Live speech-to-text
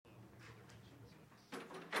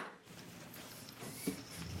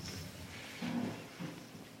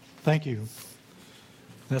Thank you.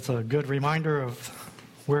 That's a good reminder of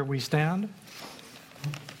where we stand.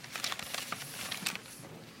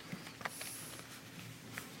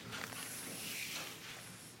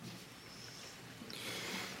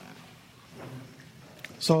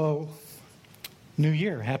 So, New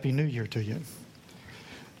Year, Happy New Year to you.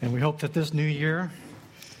 And we hope that this new year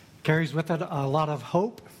carries with it a lot of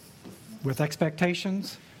hope with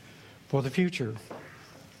expectations for the future.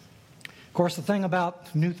 Of course, the thing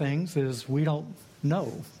about new things is we don't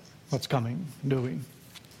know what's coming, do we?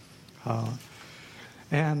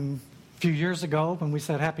 And a few years ago, when we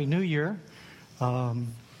said Happy New Year,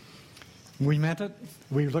 we meant it.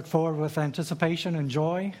 We looked forward with anticipation and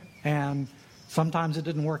joy, and sometimes it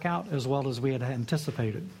didn't work out as well as we had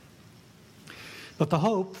anticipated. But the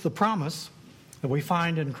hope, the promise that we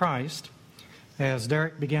find in Christ, as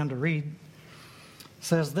Derek began to read,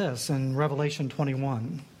 says this in Revelation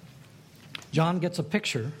 21. John gets a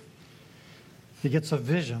picture. He gets a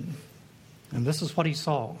vision. And this is what he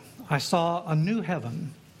saw. I saw a new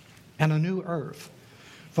heaven and a new earth.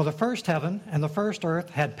 For the first heaven and the first earth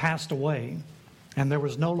had passed away, and there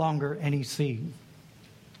was no longer any sea.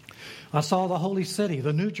 I saw the holy city,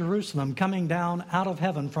 the New Jerusalem, coming down out of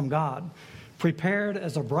heaven from God, prepared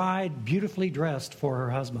as a bride beautifully dressed for her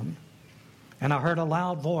husband. And I heard a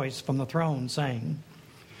loud voice from the throne saying,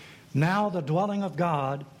 now the dwelling of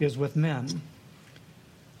God is with men,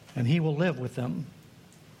 and he will live with them.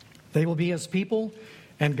 They will be his people,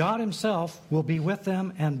 and God himself will be with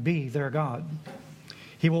them and be their God.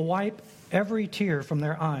 He will wipe every tear from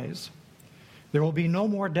their eyes. There will be no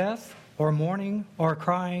more death, or mourning, or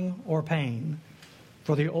crying, or pain,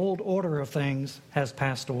 for the old order of things has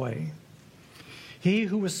passed away. He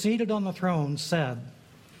who was seated on the throne said,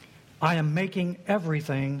 I am making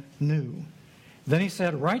everything new. Then he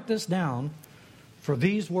said, write this down, for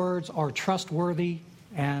these words are trustworthy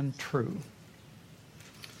and true.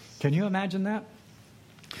 Can you imagine that?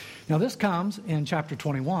 Now this comes in chapter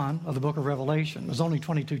 21 of the book of Revelation. There's only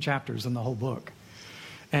 22 chapters in the whole book.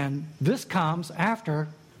 And this comes after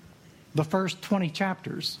the first 20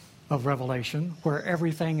 chapters of Revelation, where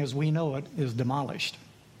everything as we know it is demolished,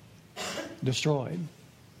 destroyed,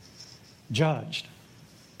 judged,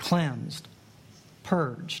 cleansed,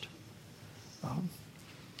 purged,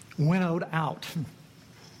 winnowed out.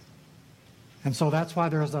 And so that's why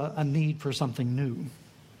there's a need for something new.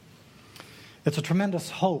 It's a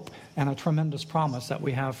tremendous hope and a tremendous promise that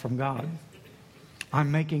we have from God.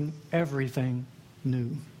 I'm making everything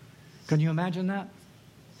new. Can you imagine that?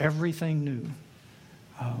 Everything new.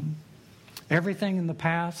 Everything in the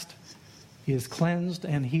past is cleansed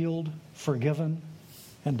and healed, forgiven,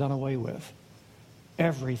 and done away with.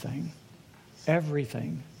 Everything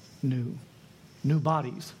new. New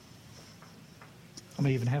bodies. I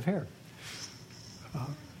may even have hair.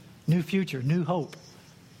 New future, new hope,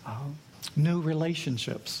 new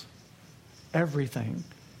relationships. Everything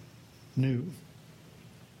new.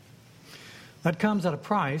 That comes at a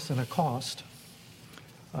price and a cost.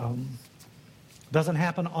 Doesn't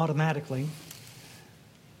happen automatically.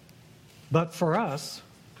 But for us,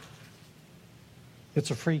 it's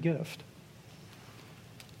a free gift.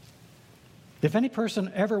 If any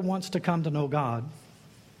person ever wants to come to know God,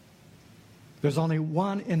 there's only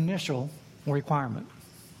one initial requirement.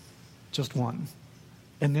 Just one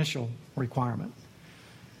initial requirement.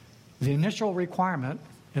 The initial requirement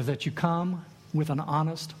is that you come with an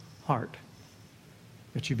honest heart.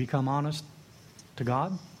 That you become honest to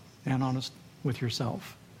God and honest with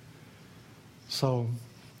yourself. So,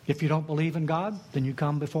 if you don't believe in God, then you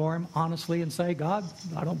come before him honestly and say, God,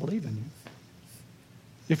 I don't believe in you.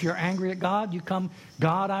 If you're angry at God, you come,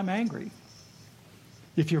 God, I'm angry.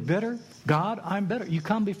 If you're bitter, God, I'm bitter. You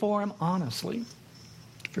come before him honestly.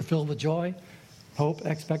 If you're filled with joy, hope,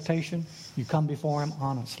 expectation, you come before him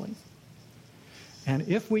honestly. And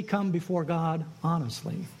if we come before God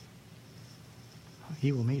honestly,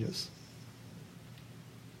 he will meet us.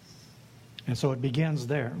 And so it begins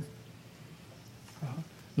there.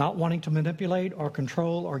 Not wanting to manipulate or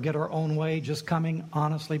control or get our own way, just coming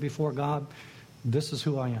honestly before God. This is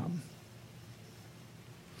who I am.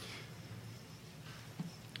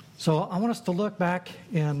 So I want us to look back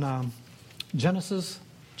in Genesis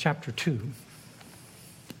chapter 2.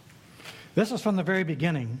 This is from the very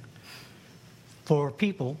beginning for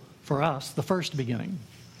people, for us, the first beginning.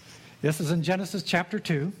 This is in Genesis chapter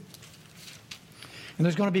 2. And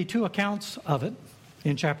there's going to be two accounts of it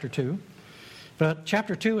in chapter 2. But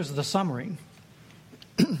chapter 2 is the summary.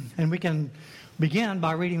 And we can begin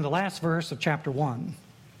by reading the last verse of chapter 1.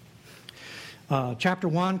 Chapter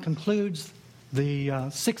 1 concludes the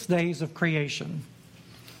 6 days of creation.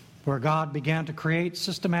 where God began to create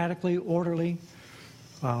systematically, orderly,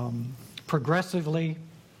 progressively.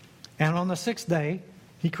 And on the sixth day,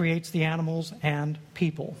 he creates the animals and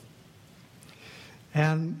people.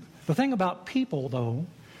 And the thing about people, though,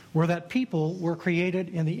 were that people were created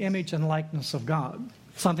in the image and likeness of God,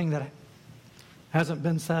 something that hasn't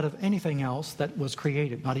been said of anything else that was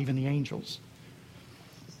created, not even the angels.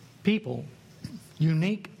 People,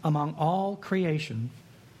 unique among all creation,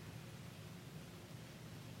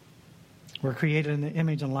 were created in the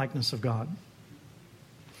image and likeness of God.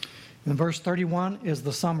 And verse 31 is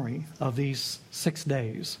the summary of these 6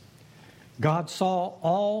 days. God saw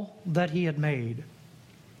all that he had made,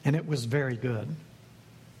 and it was very good.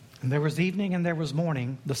 And there was evening and there was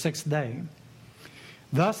morning, the 6th day.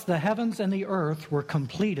 Thus the heavens and the earth were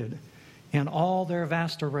completed in all their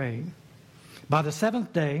vast array. By the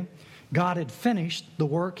 7th day, God had finished the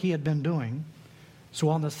work he had been doing. So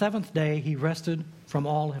on the 7th day, he rested from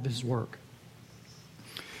all of his work.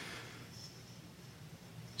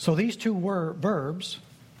 So these two verbs,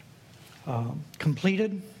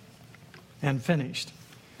 completed and finished.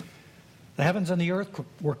 The heavens and the earth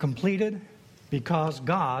were completed because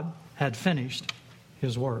God had finished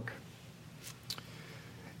his work.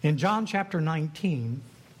 In John chapter 19,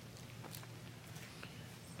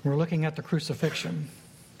 we're looking at the crucifixion.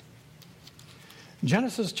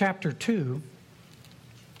 Genesis chapter 2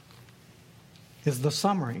 is the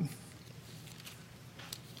summary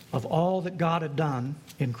of all that God had done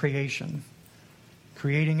in creation,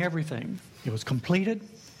 creating everything. It was completed,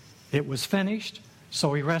 it was finished,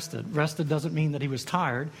 so he rested. Rested doesn't mean that he was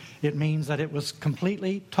tired. It means that it was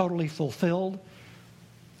completely, totally fulfilled,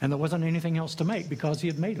 and there wasn't anything else to make because he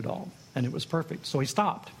had made it all, and it was perfect. So he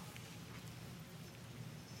stopped.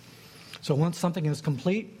 So once something is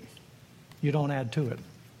complete, you don't add to it.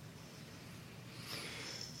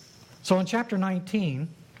 So in chapter 19,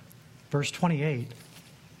 verse 28,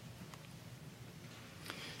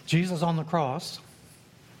 Jesus on the cross,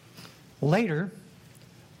 later,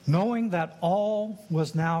 knowing that all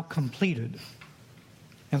was now completed,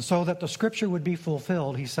 and so that the scripture would be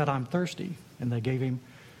fulfilled, he said, "I'm thirsty." And they gave him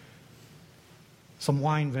some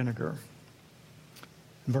wine vinegar.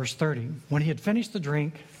 In verse 30, when he had finished the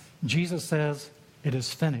drink, Jesus says, "It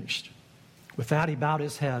is finished." With that, he bowed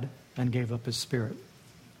his head and gave up his spirit.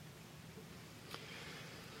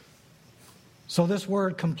 So this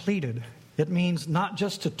word completed, it means not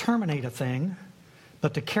just to terminate a thing,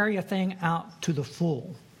 but to carry a thing out to the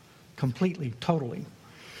full, completely, totally.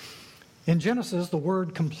 In Genesis, the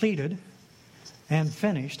word completed and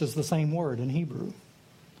finished is the same word in Hebrew.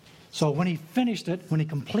 So when he finished it, when he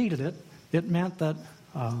completed it, it meant that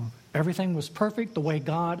everything was perfect the way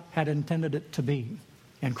God had intended it to be.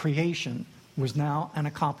 And creation was now an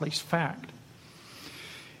accomplished fact.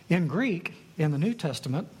 In Greek, in the New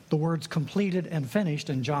Testament, the words completed and finished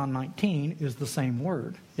in John 19 is the same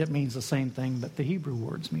word. It means the same thing that the Hebrew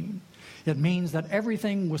words mean. It means that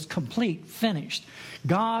everything was complete, finished.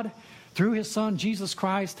 God, through his Son, Jesus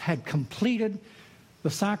Christ, had completed the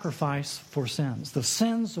sacrifice for sins. The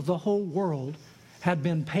sins of the whole world had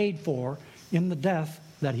been paid for in the death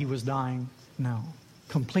that he was dying now.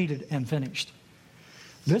 Completed and finished.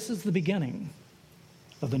 This is the beginning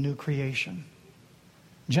of the new creation.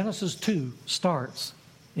 Genesis 2 starts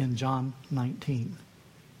in John 19.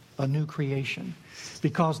 A new creation.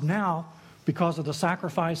 Because now, because of the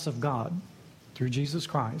sacrifice of God through Jesus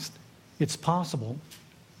Christ, it's possible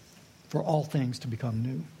for all things to become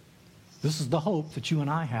new. This is the hope that you and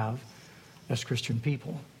I have as Christian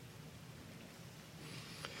people.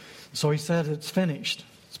 So he said it's finished.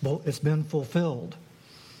 It's been fulfilled.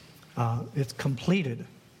 It's completed.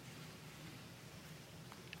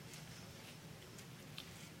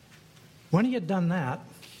 When he had done that,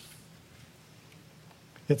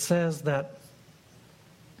 it says that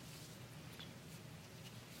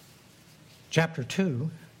chapter 2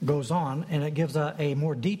 goes on and it gives a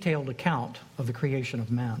more detailed account of the creation of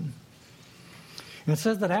man. And it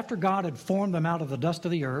says that after God had formed them out of the dust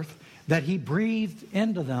of the earth, that he breathed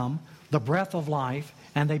into them the breath of life,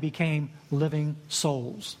 and they became living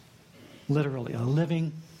souls. Literally, a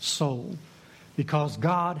living soul. Because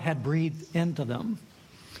God had breathed into them.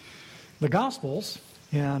 The Gospels,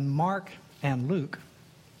 in Mark and Luke,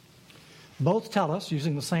 both tell us,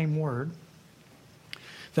 using the same word,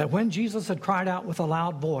 that when Jesus had cried out with a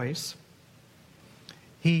loud voice,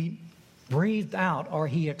 he breathed out, or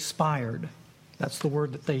he expired. That's the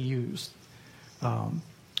word that they use.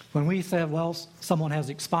 When we say, well, someone has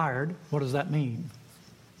expired, what does that mean?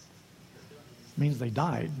 It means they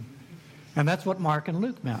died. And that's what Mark and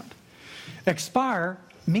Luke meant. Expire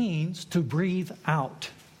means to breathe out.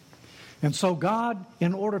 And so God,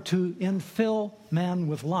 in order to infill man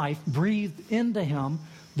with life, breathed into him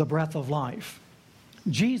the breath of life.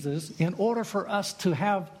 Jesus, in order for us to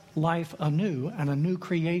have life anew and a new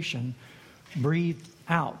creation, breathed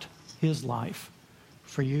out his life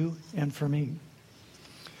for you and for me.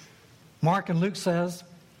 Mark and Luke says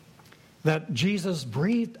that Jesus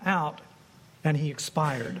breathed out and he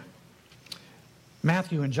expired.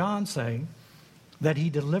 Matthew and John say that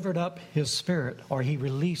he delivered up his spirit, or he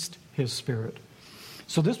released his spirit.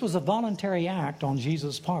 So this was a voluntary act on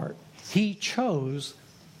Jesus' part. He chose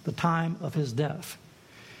the time of his death.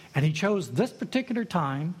 And he chose this particular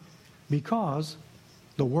time because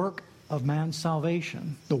the work of man's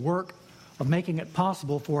salvation, the work of making it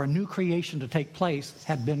possible for a new creation to take place,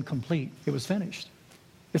 had been complete. It was finished.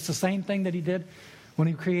 It's the same thing that he did when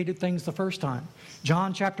he created things the first time.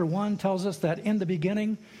 John chapter 1 tells us that in the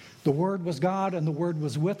beginning, the Word was God and the Word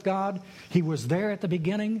was with God. He was there at the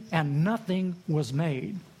beginning, and nothing was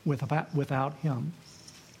made without him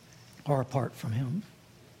or apart from him.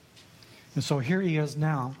 And so here he is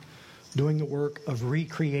now doing the work of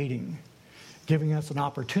recreating, giving us an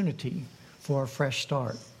opportunity for a fresh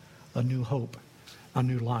start, a new hope, a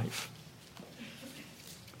new life.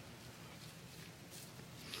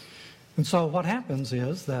 And so what happens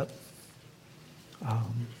is that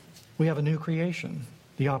we have a new creation,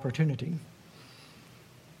 the opportunity.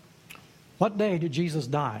 What day did Jesus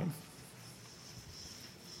die?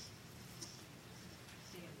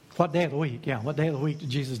 What day of the week? Yeah, what day of the week did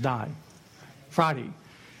Jesus die? Friday.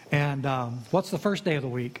 And what's the first day of the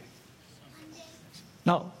week?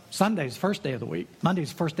 No, Sunday's first day of the week.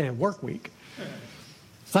 Monday's first day of work week.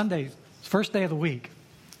 Sunday's first day of the week.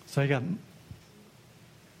 So you got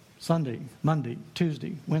Sunday, Monday,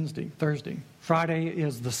 Tuesday, Wednesday, Thursday. Friday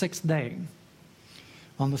is the sixth day.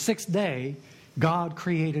 On the sixth day, God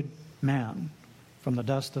created man from the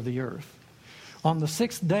dust of the earth. On the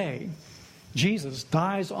sixth day, Jesus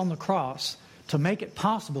dies on the cross to make it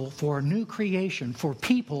possible for a new creation, for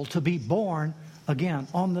people to be born again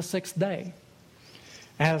on the sixth day.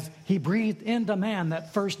 As he breathed into man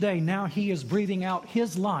that first day, now he is breathing out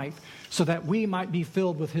his life so that we might be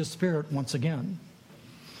filled with his Spirit once again.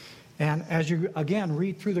 And as you, again,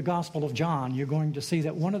 read through the Gospel of John, you're going to see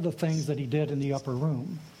that one of the things that he did in the upper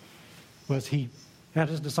room was he had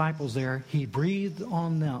his disciples there. He breathed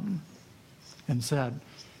on them and said,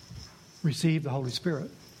 receive the Holy Spirit.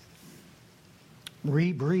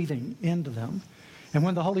 Rebreathing into them. And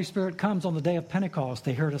when the Holy Spirit comes on the day of Pentecost,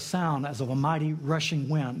 they heard a sound as of a mighty rushing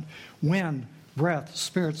wind. Wind, breath,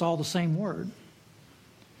 Spirit's all the same word.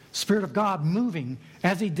 Spirit of God moving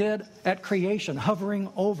as he did at creation, hovering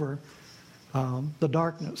over the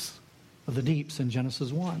darkness of the deeps in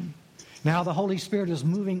Genesis 1. Now the Holy Spirit is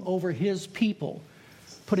moving over his people,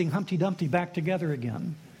 putting Humpty Dumpty back together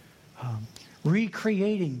again,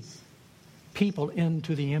 recreating people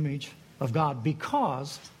into the image of God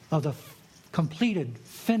because of the completed,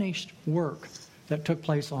 finished work that took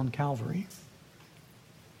place on Calvary.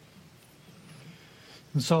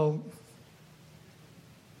 And so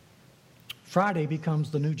Friday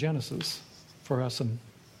becomes the new Genesis for us and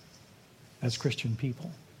as Christian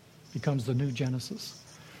people. Becomes the new Genesis.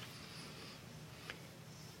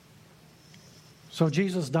 So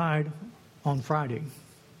Jesus died on Friday.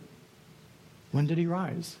 When did he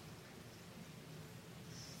rise?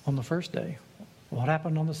 On the first day. What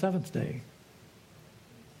happened on the seventh day?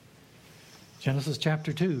 Genesis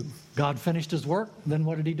chapter 2. God finished his work. Then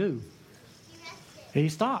what did he do? He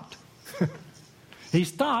stopped. He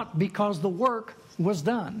stopped because the work was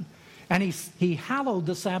done. And he hallowed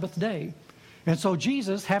the Sabbath day. And so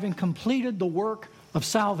Jesus, having completed the work of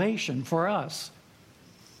salvation for us,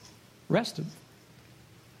 rested.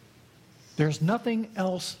 There's nothing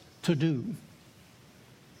else to do.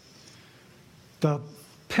 The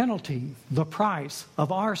penalty, the price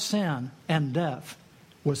of our sin and death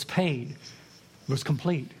was paid, was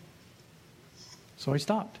complete. So he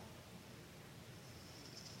stopped.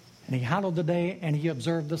 And he hallowed the day and he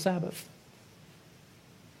observed the Sabbath.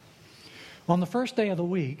 On the first day of the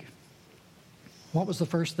week, what was the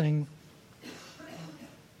first thing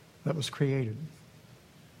that was created?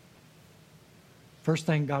 First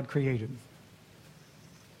thing God created.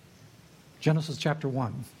 Genesis chapter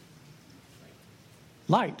 1.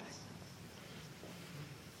 Light.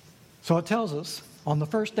 So it tells us, on the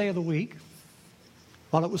first day of the week,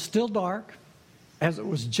 while it was still dark, as it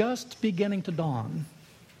was just beginning to dawn,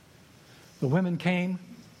 the women came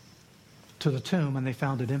to the tomb and they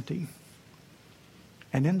found it empty.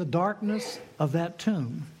 And in the darkness of that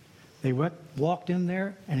tomb, they walked in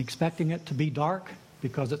there and expecting it to be dark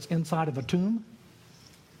because it's inside of a tomb,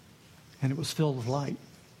 and it was filled with light.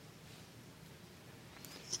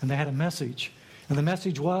 And they had a message. And the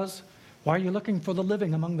message was, why are you looking for the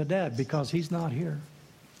living among the dead? Because he's not here.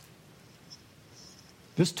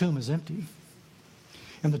 This tomb is empty.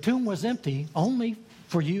 And the tomb was empty only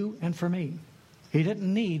for you and for me. He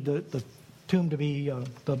didn't need the tomb to be,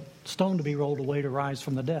 the stone to be rolled away to rise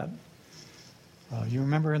from the dead. You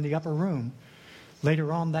remember in the upper room,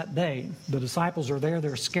 later on that day, the disciples are there.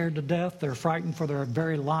 They're scared to death. They're frightened for their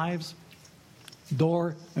very lives.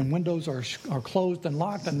 Door and windows are closed and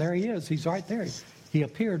locked, and there he is. He's right there. He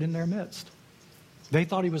appeared in their midst. They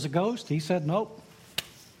thought he was a ghost. He said, nope.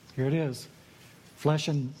 Here it is. Flesh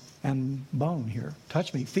and bone here.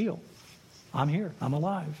 Touch me. Feel. I'm here. I'm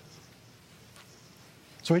alive.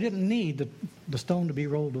 So he didn't need the stone to be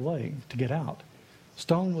rolled away to get out.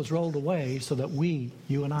 Stone was rolled away so that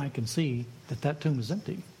you and I, can see that tomb is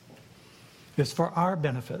empty. It's for our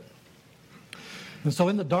benefit. And so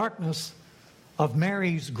in the darkness of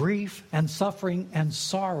Mary's grief and suffering and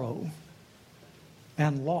sorrow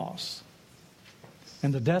and loss,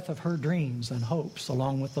 and the death of her dreams and hopes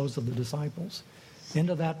along with those of the disciples,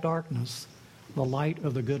 into that darkness the light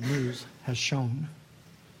of the good news has shone.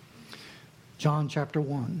 John chapter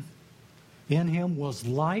 1. In him was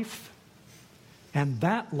life, and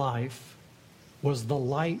that life was the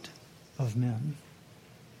light of men.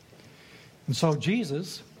 And so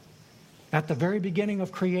Jesus, at the very beginning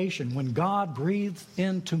of creation, when God breathed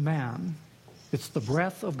into man, it's the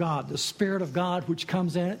breath of God, the Spirit of God, which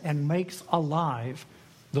comes in and makes alive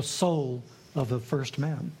the soul of the first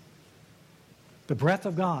man. The breath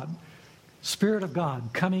of God, Spirit of God,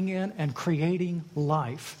 coming in and creating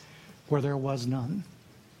life where there was none.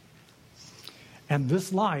 And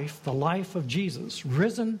this life, the life of Jesus,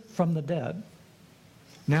 risen from the dead,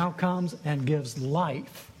 now comes and gives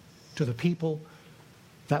life to the people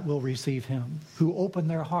that will receive him, who open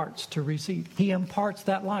their hearts to receive. He imparts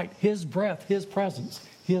that light, his breath, his presence,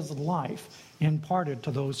 his life imparted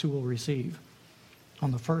to those who will receive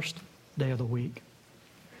on the first day of the week,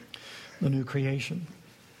 the new creation.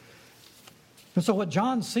 And so what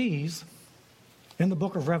John sees in the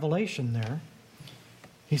book of Revelation there,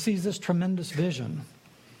 he sees this tremendous vision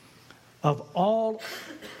of all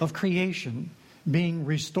of creation being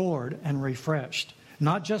restored and refreshed.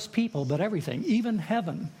 Not just people, but everything. Even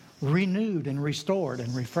heaven renewed and restored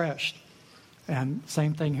and refreshed. And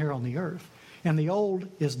same thing here on the earth. And the old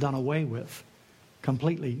is done away with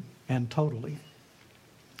completely and totally.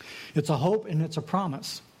 It's a hope and it's a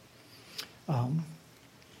promise.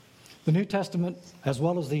 The New Testament, as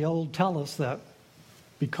well as the Old, tell us that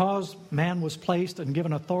because man was placed and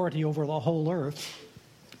given authority over the whole earth,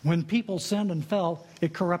 when people sinned and fell,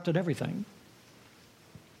 it corrupted everything.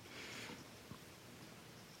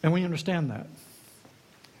 And we understand that.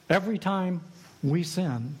 Every time we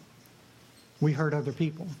sin, we hurt other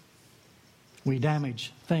people. We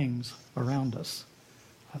damage things around us.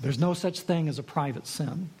 There's no such thing as a private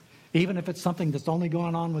sin. Even if it's something that's only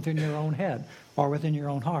going on within your own head or within your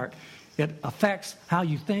own heart. It affects how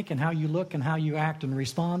you think and how you look and how you act and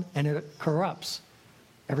respond, and it corrupts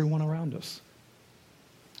everyone around us.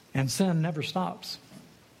 And sin never stops.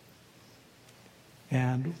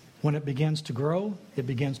 And when it begins to grow, it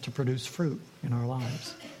begins to produce fruit in our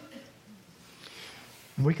lives.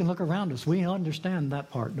 And we can look around us. We understand that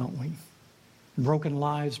part, don't we? Broken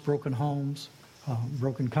lives, broken homes,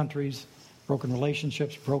 broken countries, broken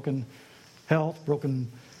relationships, broken health,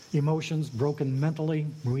 broken emotions, broken mentally.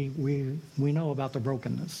 We know about the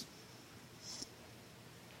brokenness.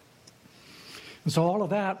 And so all of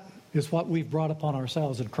that is what we've brought upon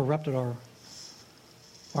ourselves and corrupted our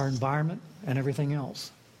environment and everything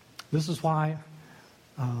else. This is why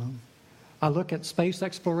I look at space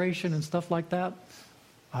exploration and stuff like that.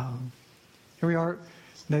 Here we are.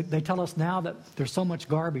 They tell us now that there's so much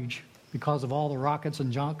garbage because of all the rockets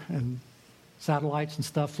and junk and satellites and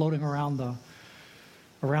stuff floating around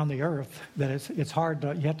the Earth that it's hard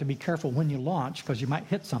to, you have to be careful when you launch because you might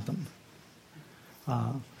hit something.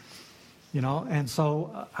 And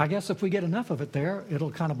so I guess if we get enough of it there,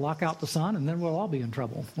 it'll kind of block out the sun, and then we'll all be in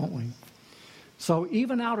trouble, won't we? So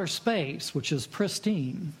even outer space, which is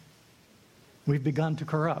pristine, we've begun to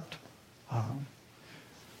corrupt.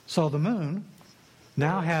 So the moon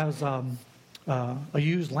now has a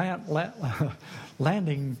used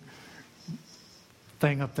landing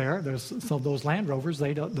thing up there. So those Land Rovers,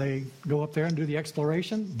 they go up there and do the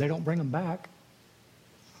exploration. They don't bring them back.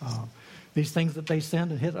 These things that they send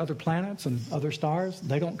and hit other planets and other stars,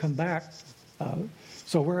 they don't come back.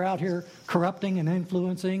 So we're out here corrupting and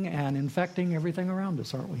influencing and infecting everything around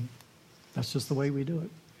us, aren't we? That's just the way we do it.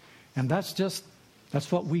 And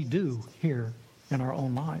that's what we do here in our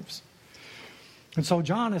own lives. And so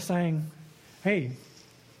John is saying, hey,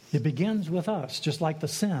 It begins with us, just like the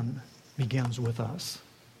sin begins with us.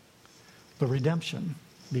 The redemption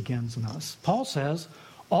begins in us. Paul says,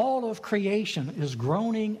 all of creation is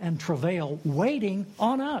groaning and travail, waiting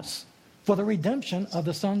on us for the redemption of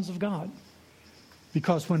the sons of God.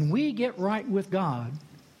 Because when we get right with God,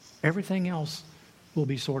 everything else will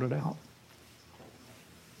be sorted out.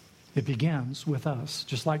 It begins with us,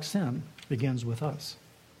 just like sin begins with us.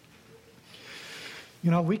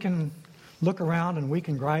 You know, we can look around and we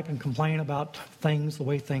can gripe and complain about things the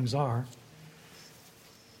way things are.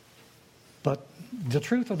 But the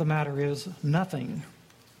truth of the matter is, nothing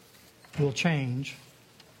will change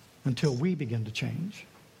until we begin to change.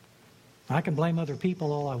 I can blame other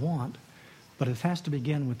people all I want, but it has to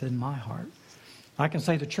begin within my heart. I can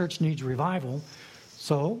say the church needs revival,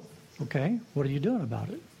 so, okay, what are you doing about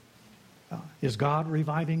it? Is God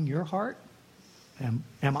reviving your heart?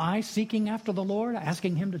 Am I seeking after the Lord,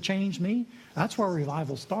 asking Him to change me? That's where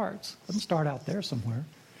revival starts. It doesn't start out there somewhere.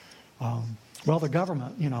 Well, the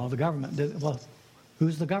government,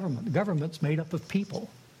 who's the government? The government's made up of people,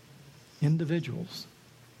 individuals.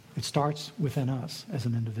 It starts within us as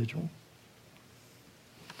an individual.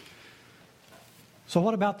 So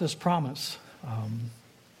what about this promise?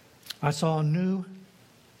 I saw a new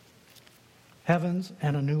heavens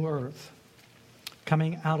and a new earth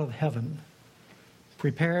coming out of heaven,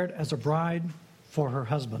 prepared as a bride for her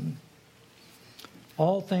husband.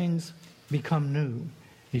 All things become new,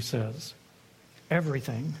 he says.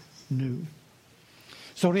 Everything new.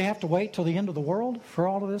 So do we have to wait till the end of the world for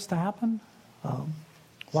all of this to happen?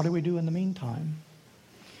 What do we do in the meantime?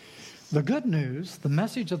 The good news, the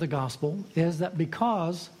message of the gospel, is that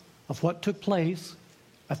because of what took place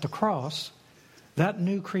at the cross, that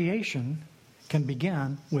new creation can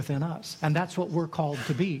begin within us. And that's what we're called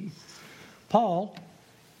to be. Paul,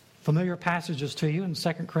 familiar passages to you in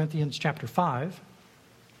 2 Corinthians chapter 5.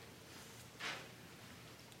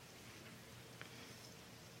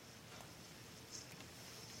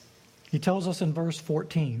 He tells us in verse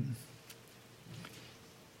 14,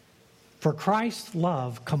 "For Christ's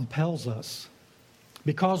love compels us,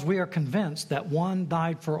 because we are convinced that one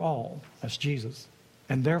died for all," that's Jesus,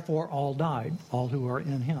 "and therefore all died, all who are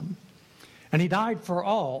in Him. And He died for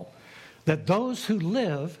all, that those who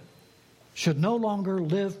live should no longer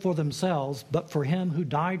live for themselves, but for Him who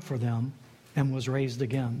died for them and was raised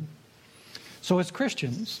again." So as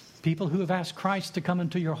Christians, people who have asked Christ to come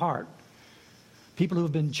into your heart, people who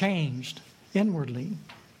have been changed inwardly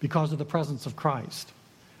because of the presence of Christ,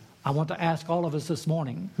 I want to ask all of us this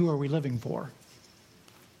morning, who are we living for?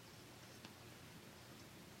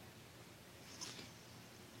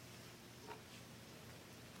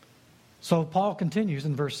 So Paul continues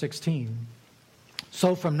in verse 16.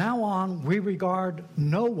 "So from now on, we regard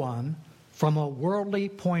no one from a worldly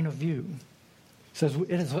point of view." He says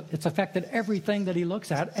it's affected everything that he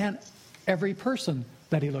looks at and every person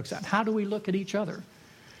that he looks at. How do we look at each other?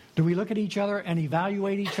 Do we look at each other and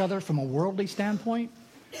evaluate each other from a worldly standpoint?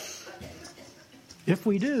 If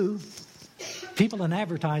we do, people in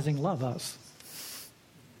advertising love us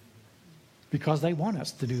because they want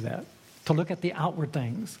us to do that, to look at the outward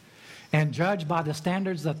things and judge by the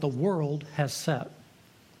standards that the world has set.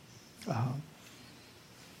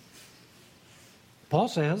 Paul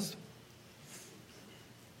says,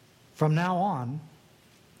 from now on,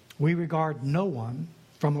 we regard no one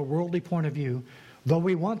from a worldly point of view. Though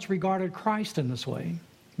we once regarded Christ in this way,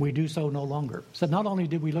 we do so no longer. So not only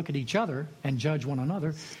did we look at each other and judge one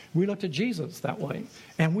another, we looked at Jesus that way.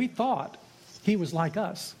 And we thought He was like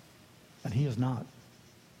us, and He is not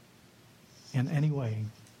in any way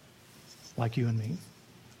like you and me.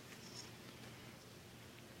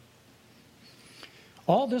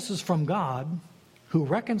 All this is from God, who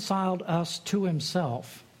reconciled us to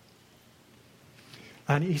Himself.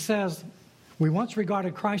 And he says, we once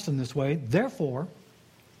regarded Christ in this way. Therefore,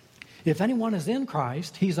 if anyone is in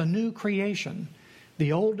Christ, he's a new creation.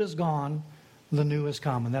 The old is gone, the new has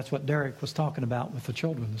come. And that's what Derek was talking about with the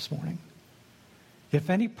children this morning. If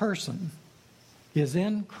any person is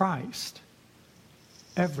in Christ,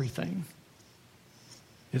 everything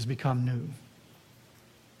is become new.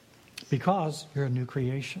 Because you're a new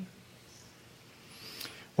creation.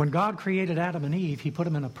 When God created Adam and Eve, He put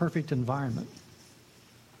them in a perfect environment.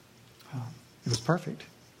 It was perfect.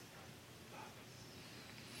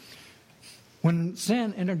 When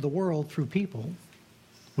sin entered the world through people,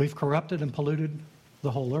 we've corrupted and polluted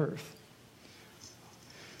the whole earth.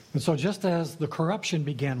 And so just as the corruption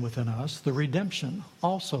began within us, the redemption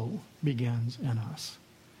also begins in us.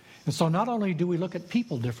 And so not only do we look at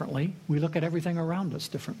people differently, we look at everything around us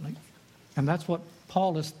differently. And that's what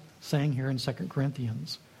Paul is saying here in 2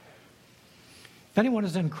 Corinthians. If anyone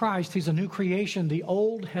is in Christ, he's a new creation. The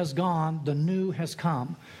old has gone, the new has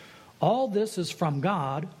come. All this is from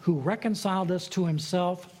God, who reconciled us to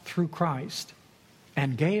himself through Christ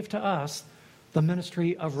and gave to us the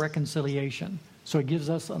ministry of reconciliation. So it gives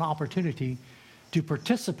us an opportunity to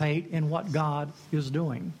participate in what God is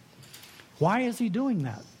doing. Why is he doing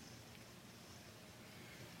that?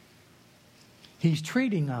 He's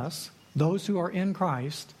treating us, those who are in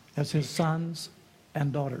Christ, as his sons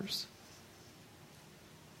and daughters.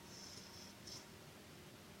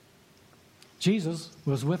 Jesus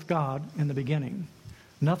was with God in the beginning.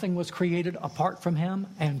 Nothing was created apart from him,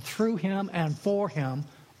 and through him and for him,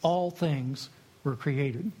 all things were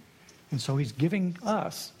created. And so he's giving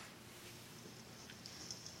us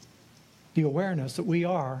the awareness that we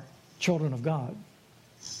are children of God.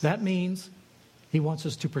 That means he wants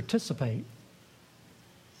us to participate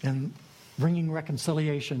in bringing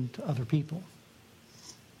reconciliation to other people.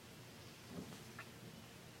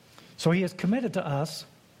 So he has committed to us.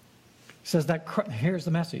 He says that, here's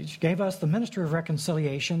the message, gave us the ministry of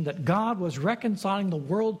reconciliation, that God was reconciling the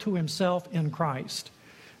world to himself in Christ,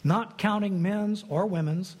 not counting men's or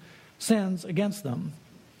women's sins against them.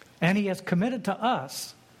 And he has committed to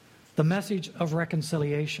us the message of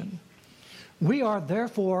reconciliation. We are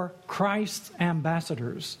therefore Christ's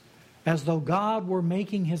ambassadors, as though God were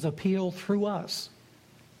making his appeal through us.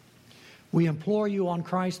 We implore you on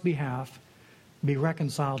Christ's behalf, be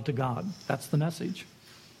reconciled to God. That's the message.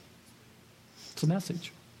 It's a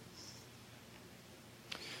message.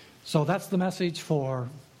 So that's the message for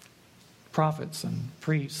prophets and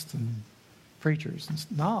priests and preachers.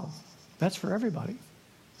 No, that's for everybody.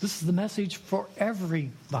 This is the message for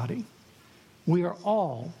everybody. We are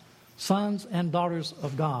all sons and daughters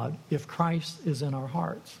of God if Christ is in our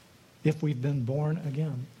hearts, if we've been born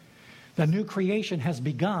again. The new creation has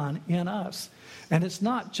begun in us. And it's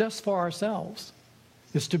not just for ourselves.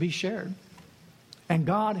 It's to be shared. And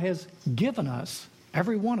God has given us,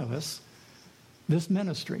 every one of us, this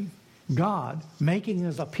ministry. God making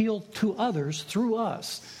his appeal to others through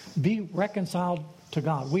us. Be reconciled to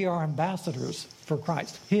God. We are ambassadors for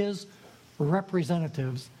Christ, his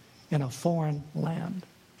representatives in a foreign land.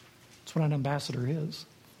 That's what an ambassador is.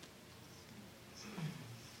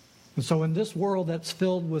 And so in this world that's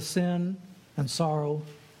filled with sin and sorrow,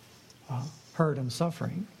 hurt and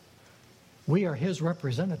suffering, we are his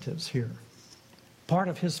representatives here. Part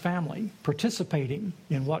of his family, participating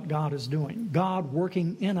in what God is doing. God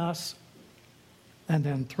working in us and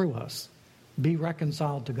then through us. Be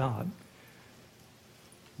reconciled to God.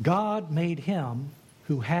 God made him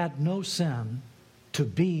who had no sin to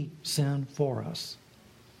be sin for us,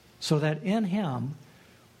 so that in him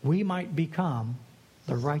we might become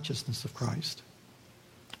the righteousness of Christ,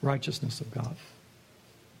 righteousness of God.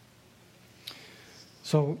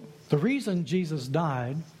 So the reason Jesus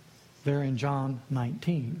died there in John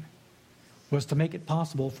 19 was to make it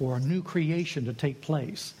possible for a new creation to take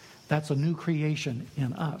place. That's a new creation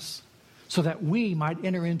in us, so that we might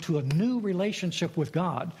enter into a new relationship with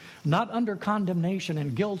God, not under condemnation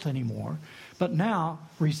and guilt anymore, but now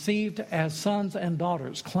received as sons and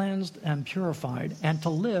daughters, cleansed and purified, and to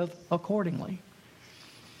live accordingly.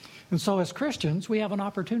 And so as Christians, we have an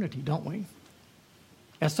opportunity, don't we?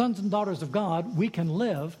 As sons and daughters of God, we can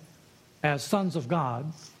live as sons of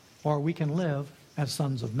God, or we can live as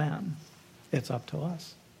sons of men. It's up to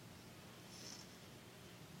us.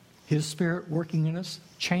 His Spirit working in us,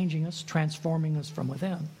 changing us, transforming us from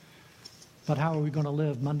within. But how are we going to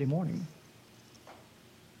live Monday morning?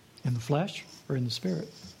 In the flesh or in the Spirit?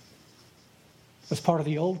 As part of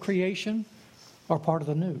the old creation or part of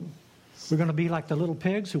the new? We're going to be like the little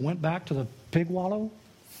pigs who went back to the pig wallow?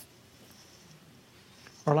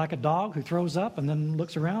 Or like a dog who throws up and then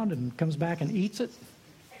looks around and comes back and eats it?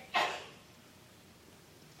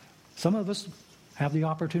 Some of us have the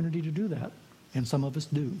opportunity to do that, and some of us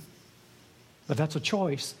do. But that's a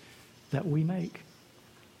choice that we make.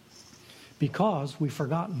 Because we've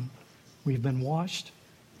forgotten. We've been washed.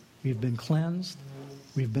 We've been cleansed.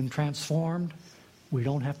 We've been transformed. We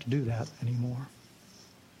don't have to do that anymore.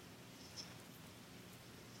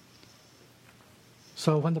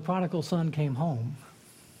 So when the prodigal son came home,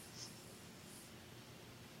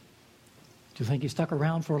 do you think he stuck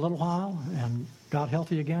around for a little while and got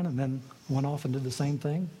healthy again and then went off and did the same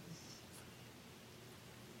thing?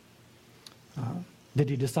 Did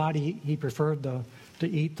he decide he preferred to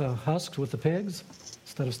eat the husks with the pigs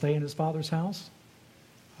instead of staying in his father's house?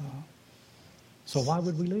 So why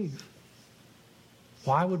would we leave?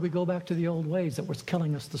 Why would we go back to the old ways that was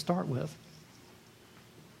killing us to start with?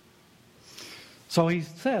 So he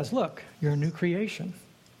says, look, you're a new creation.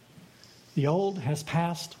 The old has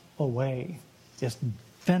passed away. It's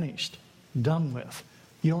finished, done with.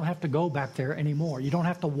 You don't have to go back there anymore. You don't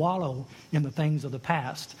have to wallow in the things of the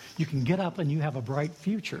past. You can get up and you have a bright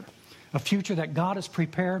future, a future that God has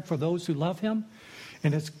prepared for those who love Him,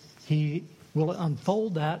 and He will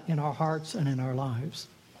unfold that in our hearts and in our lives.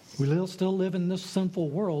 We still live in this sinful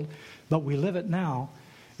world, but we live it now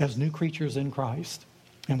as new creatures in Christ,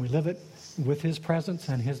 and we live it with His presence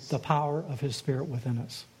and the power of His Spirit within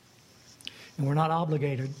us. And we're not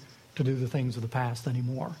obligated to do the things of the past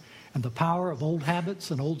anymore. And the power of old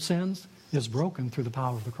habits and old sins is broken through the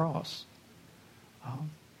power of the cross.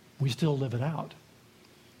 We still live it out.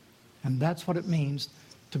 And that's what it means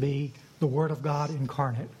to be the Word of God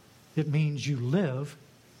incarnate. It means you live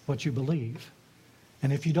what you believe.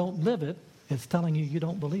 And if you don't live it, it's telling you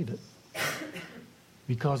don't believe it.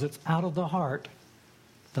 Because it's out of the heart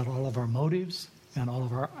that all of our motives and all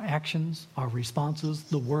of our actions, our responses,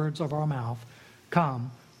 the words of our mouth come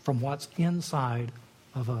from what's inside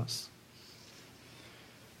of us.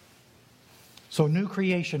 So, new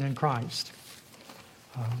creation in Christ.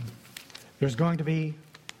 There's going to be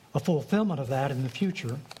a fulfillment of that in the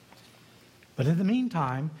future. But in the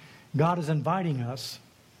meantime, God is inviting us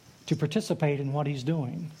to participate in what He's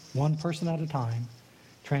doing, one person at a time,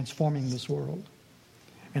 transforming this world.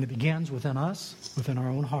 And it begins within us, within our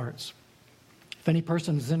own hearts. If any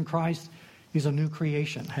person is in Christ, he's a new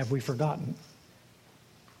creation. Have we forgotten?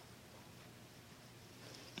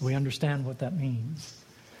 Do we understand what that means?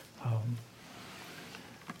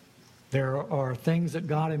 There are things that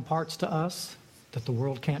God imparts to us that the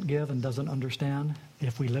world can't give and doesn't understand.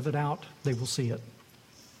 If we live it out, they will see it.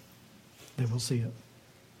 They will see it.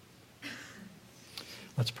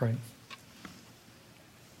 Let's pray.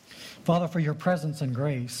 Father, for your presence and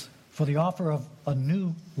grace, for the offer of a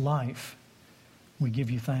new life, we give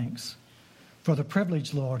you thanks. For the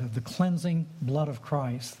privilege, Lord, of the cleansing blood of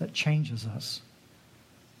Christ that changes us,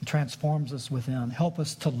 transforms us within. Help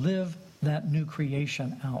us to live that new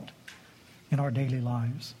creation out in our daily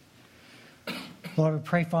lives. Lord, I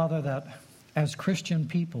pray, Father, that as Christian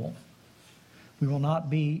people, we will not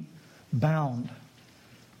be bound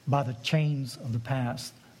by the chains of the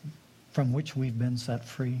past from which we've been set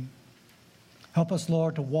free. Help us,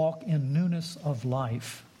 Lord, to walk in newness of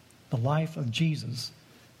life, the life of Jesus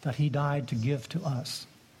that He died to give to us,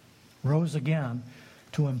 rose again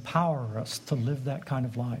to empower us to live that kind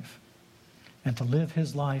of life and to live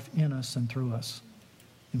His life in us and through us.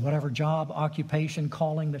 In whatever job, occupation,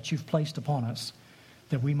 calling that you've placed upon us,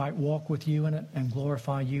 that we might walk with you in it and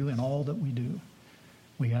glorify you in all that we do.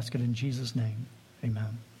 We ask it in Jesus' name.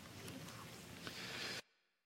 Amen.